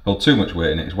hold too much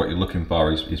weight in it. What you're looking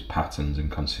for is patterns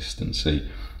and consistency,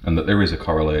 and that there is a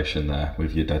correlation there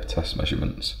with your dead test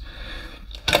measurements.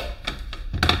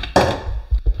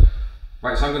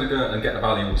 Right, so I'm going to go and get the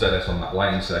value of ZS on that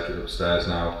lighting circuit upstairs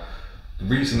now. The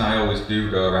reason I always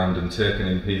do go around and take an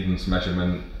impedance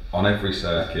measurement on every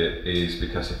circuit is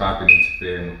because if I've been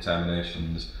interfering with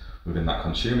terminations within that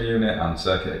consumer unit and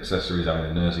circuit accessories having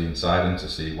a nosy inside them to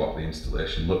see what the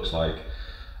installation looks like,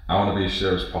 I want to be as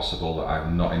sure as possible that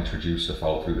I've not introduced a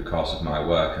fault through the course of my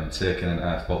work, and taking an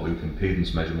earth fault loop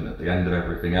impedance measurement at the end of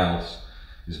everything else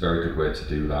is a very good way to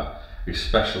do that,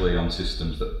 especially on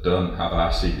systems that don't have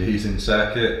RCDs in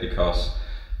circuit, because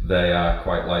they are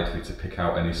quite likely to pick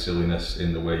out any silliness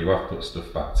in the way you have put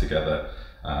stuff back together.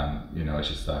 You know, it's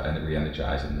just that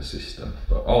re-energising the system.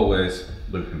 But always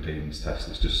loop impedance test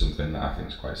is just something that I think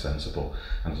is quite sensible.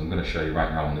 And as I'm going to show you right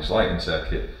now on this lighting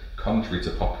circuit, contrary to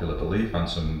popular belief and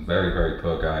some very, very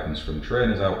poor guidance from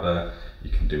trainers out there, you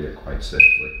can do it quite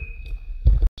safely.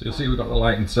 So you'll see we've got the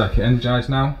lighting circuit energised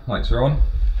now. Lights are on,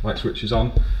 light switch is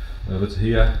on. Over to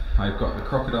here, I've got the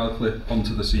crocodile clip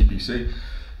onto the CPC.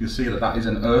 You'll see that that is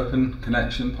an open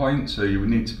connection point, so you would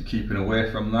need to be keeping away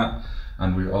from that.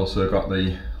 And we've also got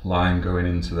the line going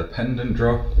into the pendant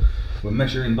drop. We're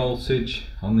measuring voltage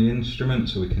on the instrument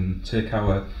so we can take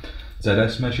our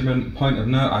ZS measurement. Point of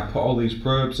note, I put all these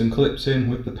probes and clips in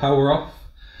with the power off,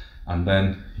 and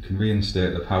then you can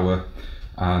reinstate the power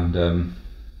and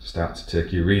start to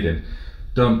take your reading.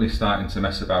 Don't be starting to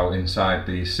mess about inside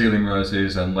the ceiling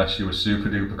roses unless you were super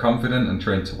duper confident and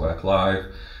trained to work live.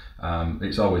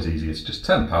 It's always easy to just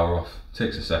turn the power off,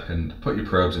 takes a second, put your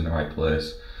probes in the right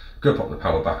place, go pop the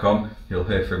power back on. You'll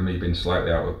hear from me being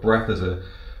slightly out of breath as a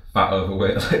fat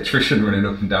overweight electrician running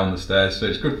up and down the stairs, so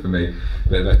it's good for me, a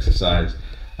bit of exercise.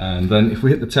 And then if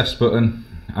we hit the test button,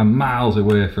 I'm miles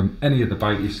away from any of the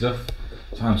bitey stuff,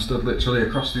 so I'm stood literally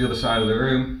across the other side of the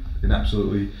room in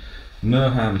absolutely no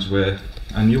harm's way.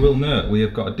 And you will note we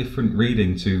have got a different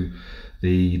reading to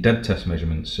the dead test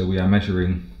measurements, so we are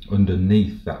measuring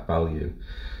underneath that value,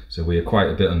 so we are quite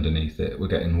a bit underneath it. We're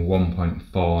getting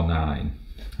 1.49.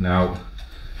 Now,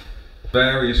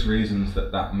 various reasons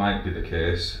that might be the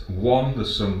case. One,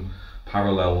 there's some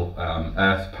parallel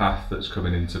earth path that's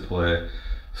coming into play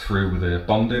through the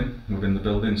bonding within the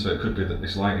building, so it could be that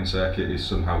this lighting circuit is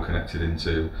somehow connected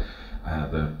into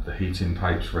the heating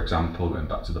pipes, for example, going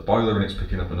back to the boiler, and it's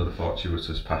picking up another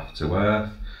fortuitous path to earth.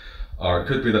 Or it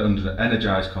could be that under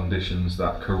energised conditions,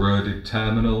 that corroded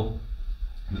terminal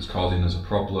that's causing us a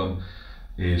problem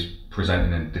is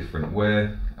presenting in a different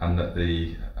way, and that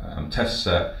the test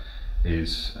set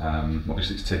is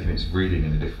obviously it's taking its reading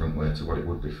in a different way to what it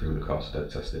would be through the course of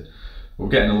dead tested. We're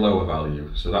getting a lower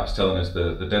value, so that's telling us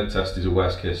the dead test is a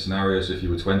worst case scenario. So if you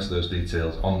were to enter those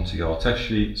details onto your test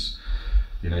sheets,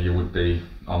 you know, you would be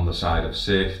on the side of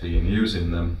safety in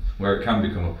using them. Where it can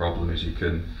become a problem is you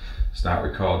can start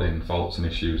recording faults and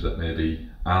issues that maybe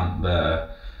aren't there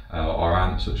or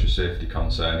aren't such a safety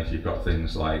concern. If you've got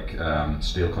things like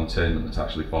steel containment that's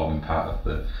actually forming part of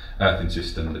the earthing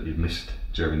system that you've missed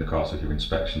during the course of your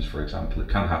inspections, for example, it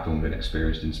can happen with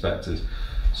inexperienced inspectors,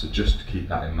 so just to keep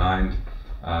that in mind.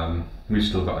 We've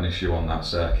still got an issue on that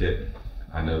circuit.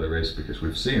 I know there is, because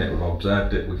we've seen it, we've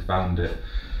observed it, we've found it,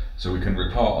 so we can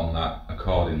report on that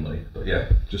accordingly. But yeah,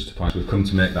 just to point, we've come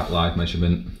to make that live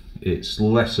measurement. It's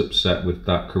less upset with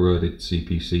that corroded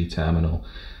CPC terminal,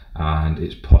 and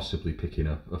it's possibly picking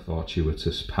up a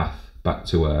fortuitous path back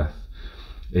to earth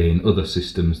in other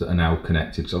systems that are now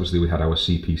connected. Because obviously we had our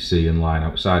CPC and line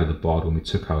outside of the board when we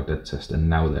took our dead test, and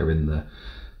now they're in the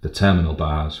terminal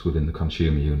bars within the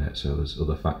consumer unit, so there's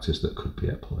other factors that could be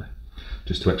at play.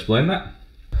 Just to explain that.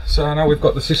 So now we've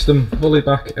got the system fully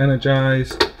back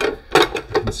energised.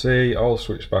 You can see all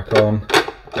switched back on,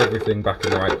 everything back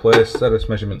in the right place. ZS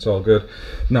measurements all good.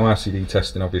 No RCD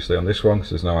testing obviously on this one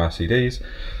because there's no RCDs.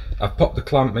 I've popped the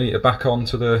clamp meter back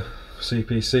onto the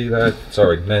CPC there,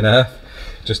 sorry, main earth,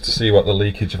 just to see what the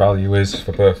leakage value is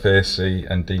for both AC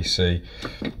and DC.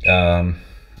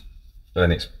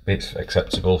 then it's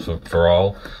acceptable for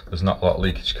all. There's not a lot of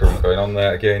leakage current going on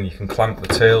there. Again, you can clamp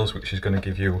the tails, which is going to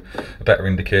give you a better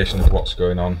indication of what's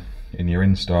going on in your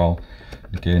install.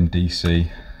 Again,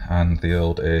 DC and the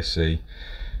old AC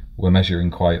were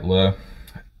measuring quite low.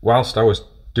 Whilst I was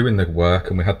doing the work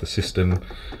and we had the system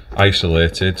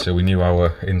isolated, so we knew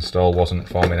our install wasn't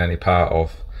forming any part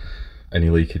of any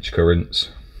leakage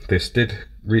currents, this did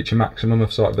reach a maximum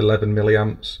of sort of 11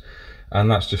 milliamps. And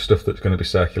that's just stuff that's going to be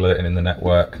circulating in the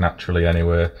network naturally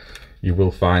anyway. You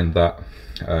will find that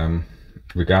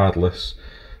regardless,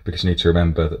 because you need to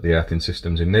remember that the earthing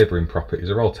systems in neighbouring properties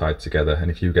are all tied together,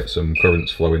 and if you get some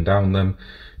currents flowing down them,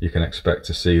 you can expect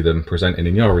to see them presenting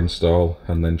in your install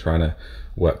and then trying to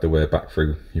work their way back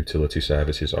through utility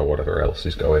services or whatever else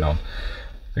is going on.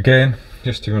 Again,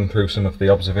 just to run through some of the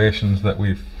observations that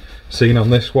we've seen on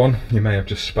this one, you may have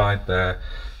just spied there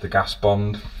the gas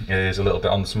bond is a little bit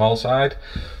on the small side,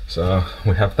 so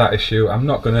we have that issue. I'm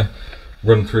not going to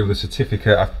run through the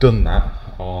certificate, I've done that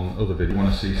on other videos. You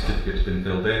want to see certificates been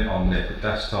filled in on Naked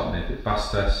Desktop, Naked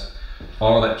Fast Test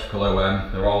or Electrical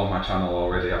OM, they're all on my channel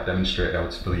already. I've demonstrated how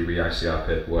to fill your EICR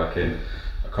paperwork in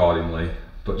accordingly.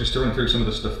 But just to run through some of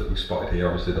the stuff that we've spotted here,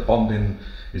 obviously the bonding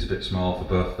is a bit small for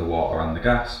both the water and the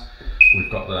gas.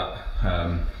 We've got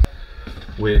that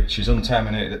which is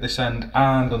unterminated at this end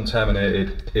and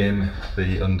unterminated in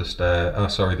the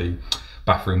the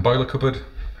bathroom boiler cupboard.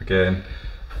 Again,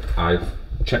 I've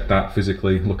checked that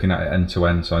physically, looking at it end to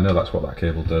end, so I know that's what that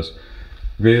cable does.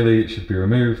 Really, it should be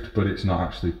removed, but it's not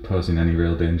actually posing any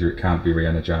real danger. It can't be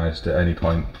re-energised at any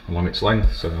point along its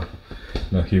length, so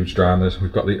no huge dramas.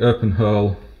 We've got the open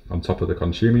hole on top of the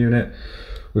consumer unit.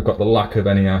 We've got the lack of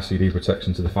any RCD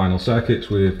protection to the final circuits,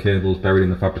 with cables buried in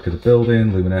the fabric of the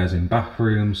building, luminaires in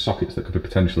bathrooms, sockets that could be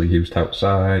potentially used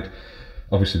outside.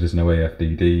 Obviously there's no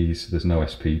AFDDs, there's no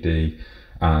SPD,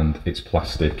 and it's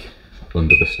plastic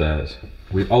under the stairs.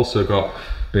 We've also got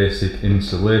basic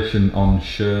insulation on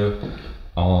show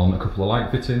on a couple of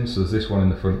light fittings. So there's this one in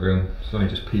the front room, it's only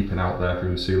just peeping out there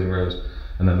through the ceiling rows,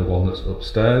 and then the one that's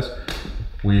upstairs.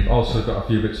 We've also got a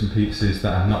few bits and pieces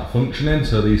that are not functioning,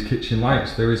 so these kitchen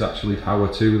lights, there is actually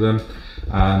power to them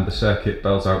and the circuit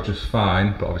bells out just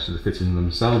fine, but obviously the fittings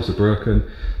themselves are broken.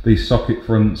 These socket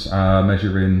fronts are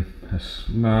measuring,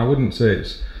 I wouldn't say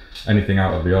it's anything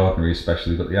out of the ordinary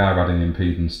especially, but they are adding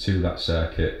impedance to that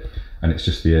circuit, and it's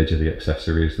just the age of the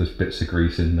accessories. There's bits of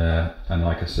grease in there, and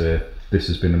like I say, this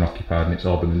has been unoccupied and it's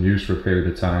all been used for a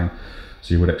period of time,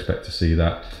 so you would expect to see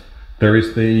that. There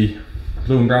is the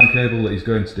blue and brown cable that is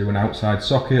going to do an outside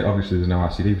socket. Obviously there's no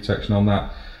RCD protection on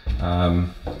that.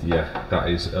 Yeah, that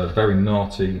is a very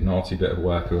naughty bit of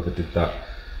work. Whoever did that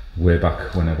way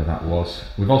back whenever that was.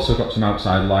 We've also got some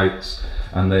outside lights,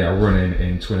 and they are running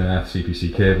in twin and earth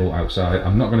CPC cable outside.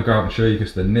 I'm not going to go out and show you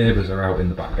because the neighbours are out in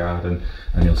the back garden,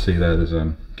 and you'll see there's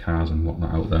cars and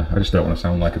whatnot out there. I just don't want to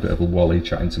sound like a bit of a wally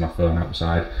chatting to my phone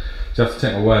outside, so I have to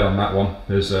take my word on that one.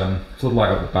 There's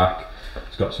floodlight at the back.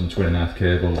 It's got some twin and earth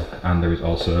cable, and there is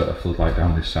also a floodlight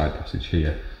down this side passage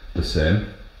here, the same.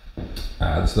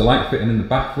 There's the light fitting in the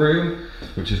bathroom,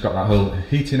 which has got that whole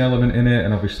heating element in it,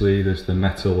 and obviously there's the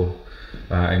metal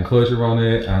enclosure on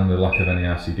it and the lack of any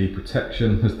RCD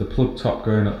protection. There's the plug top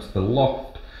going up to the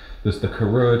loft. There's the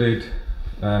corroded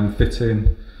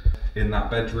fitting in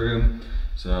that bedroom.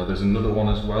 So there's another one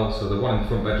as well. So the one in the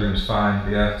front bedroom is fine.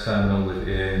 The air terminal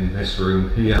within this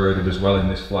room here corroded as well in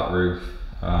this flat roof.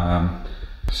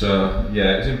 So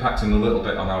yeah, it's impacting a little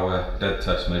bit on our dead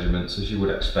test measurements, as you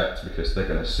would expect, because they're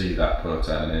going to see that poor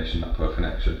termination, that poor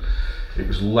connection. It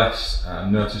was less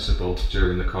noticeable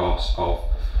during the course of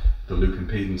the loop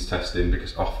impedance testing,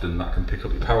 because often that can pick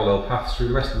up your parallel paths through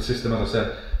the rest of the system. As I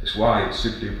said, it's why it's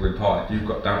super duper important. If you've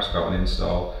got doubts about an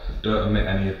install, don't omit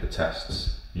any of the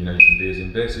tests. You know, you can be as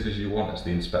invasive as you want as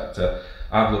the inspector.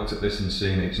 I've looked at this and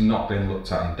seen it's not been looked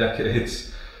at in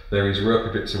decades. There is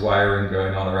ropey bits of wiring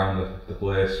going on around the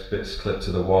place, bits clipped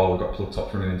to the wall. We've got plug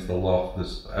tops running into the loft.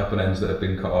 There's open ends that have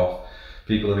been cut off.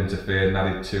 People have interfered and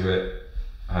added to it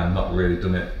and not really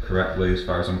done it correctly as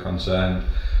far as I'm concerned.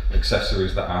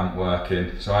 Accessories that aren't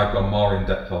working. So I've gone more in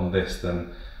depth on this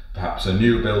than perhaps a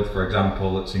new build, for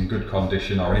example, that's in good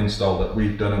condition, or an install that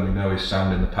we've done and we know is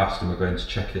sound in the past, and we're going to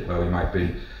check it where we might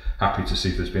be happy to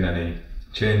see if there's been any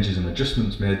changes and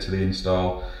adjustments made to the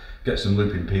install. Get some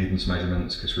loop impedance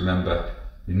measurements, because remember,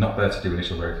 you're not there to do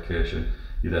initial verification,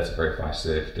 you're there to verify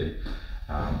safety.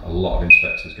 A lot of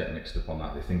inspectors get mixed up on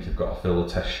that. They think you've got to fill the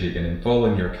test sheet in full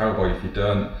and you're a cowboy if you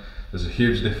don't. There's a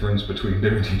huge difference between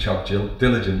doing your job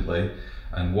diligently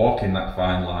and walking that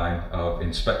fine line of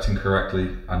inspecting correctly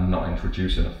and not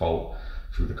introducing a fault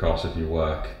through the course of your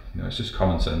work. You know, it's just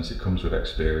common sense, it comes with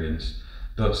experience.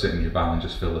 Don't sit in your van and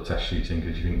just fill the test sheets in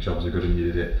because you think jobs are good and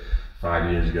you did it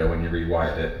 5 years ago when you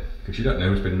rewired it, because you don't know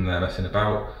who's been in there messing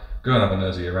about. Go and have a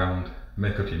nosy around,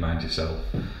 make up your mind yourself.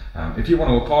 If you want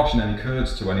to apportion any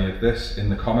codes to any of this in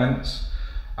the comments,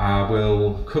 I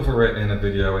will cover it in a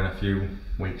video in a few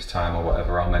weeks time or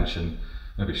whatever. I'll mention,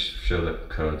 maybe show the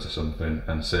codes or something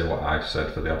and say what I've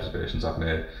said for the observations I've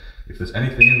made. If there's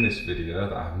anything in this video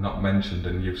that I've not mentioned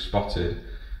and you've spotted,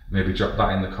 maybe drop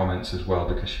that in the comments as well,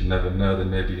 because you never know, there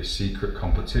may be a secret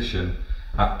competition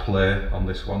at play on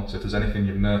this one. So if there's anything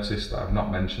you've noticed that I've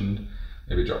not mentioned,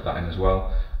 maybe drop that in as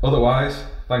well. Otherwise,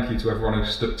 thank you to everyone who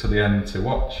stuck to the end to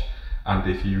watch. And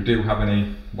if you do have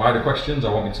any wider questions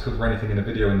or want me to cover anything in a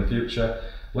video in the future,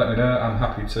 let me know. I'm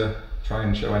happy to try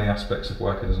and show any aspects of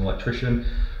working as an electrician.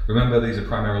 Remember, these are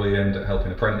primarily aimed at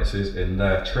helping apprentices in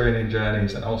their training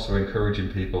journeys and also encouraging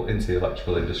people into the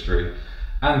electrical industry,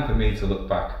 and for me to look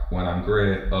back when I'm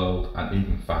grey, old and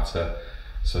even fatter.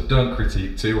 So don't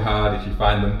critique too hard. If you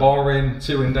find them boring,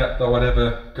 too in-depth or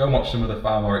whatever, go and watch some of the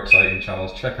far more exciting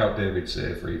channels. Check out David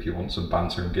Savory if you want some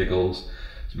banter and giggles.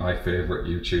 He's my favourite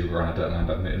YouTuber and I don't mind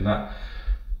admitting that.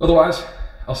 Otherwise,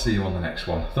 I'll see you on the next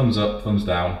one. Thumbs up, thumbs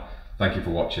down. Thank you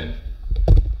for watching.